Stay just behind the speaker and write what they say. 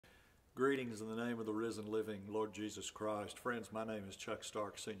Greetings in the name of the risen, living Lord Jesus Christ. Friends, my name is Chuck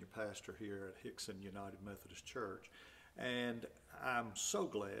Stark, Senior Pastor here at Hickson United Methodist Church. And I'm so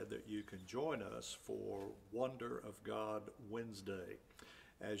glad that you can join us for Wonder of God Wednesday.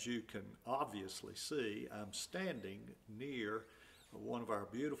 As you can obviously see, I'm standing near one of our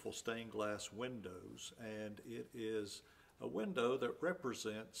beautiful stained glass windows, and it is a window that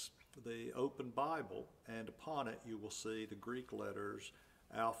represents the open Bible, and upon it you will see the Greek letters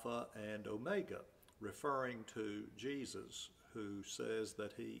Alpha and Omega, referring to Jesus, who says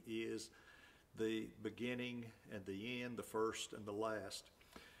that he is the beginning and the end, the first and the last.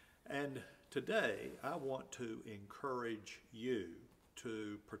 And today I want to encourage you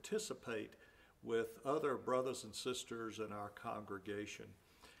to participate with other brothers and sisters in our congregation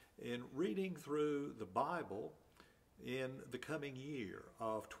in reading through the Bible in the coming year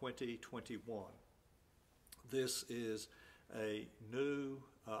of 2021. This is a new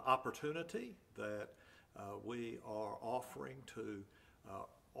opportunity that we are offering to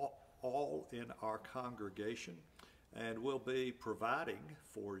all in our congregation, and we'll be providing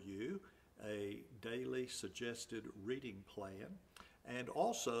for you a daily suggested reading plan and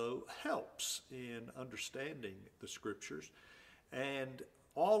also helps in understanding the scriptures. And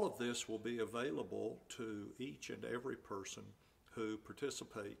all of this will be available to each and every person who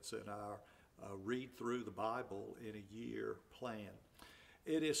participates in our read through the Bible in a year plan.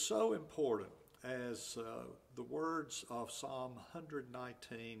 It is so important, as the words of Psalm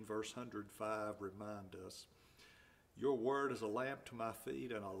 119 verse 105 remind us. Your word is a lamp to my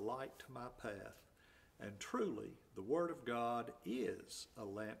feet and a light to my path. And truly, the word of God is a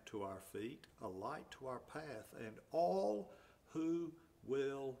lamp to our feet, a light to our path, and all who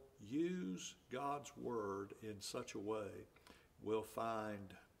will use God's word in such a way will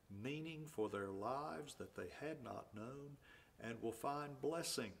find meaning for their lives that they had not known, and will find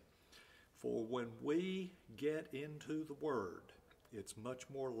blessing. For when we get into the Word, it's much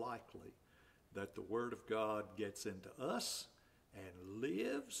more likely that the Word of God gets into us and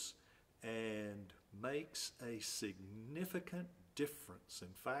lives and makes a significant difference.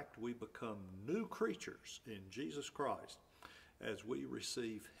 In fact, we become new creatures in Jesus Christ as we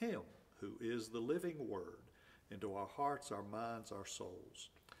receive Him, who is the living Word, into our hearts, our minds, our souls.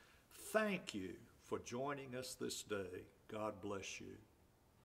 Thank you for joining us this day. God bless you.